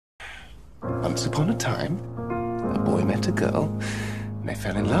Once upon a time, a boy met a girl, and they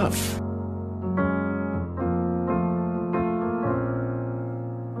fell in love.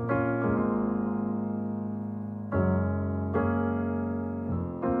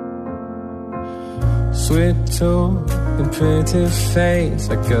 Sweet talk and pretty face,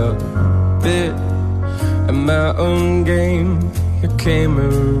 like a bit of my own game. You came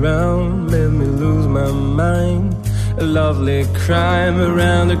around, made me lose my mind. A lovely crime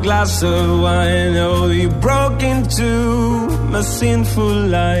around a glass of wine. Oh, you broke into my sinful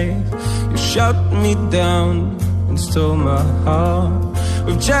life. You shut me down and stole my heart.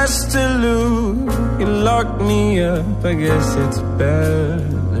 With just a look, you locked me up. I guess it's bad.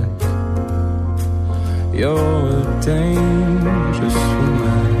 You're a dangerous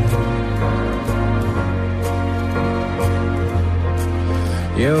woman.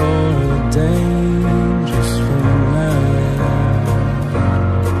 You're a dangerous woman.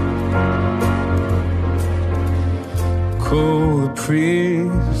 Call the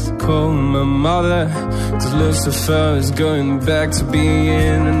priest, call my mother, 'cause Lucifer is going back to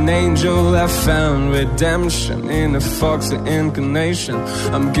being an angel. I found redemption in a foxy incarnation.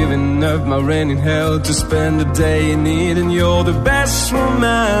 I'm giving up my reign in hell to spend a day in it. And you're the best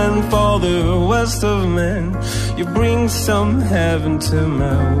woman for the worst of men. You bring some heaven to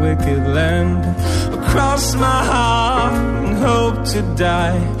my wicked land. Across my heart and hope to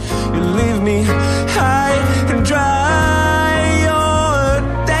die. You leave me high and dry. You're a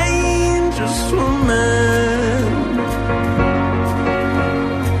dangerous woman.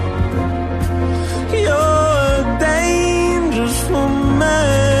 You're a dangerous woman.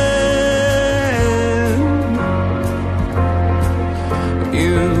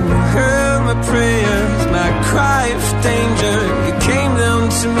 You heard my prayers, my cry of danger. You came down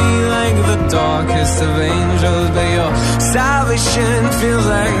to me like the darkest of angels. But your salvation feels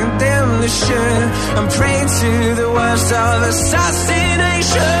like damnation. I'm prey to the worst of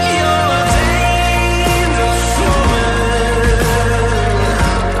assassination. You're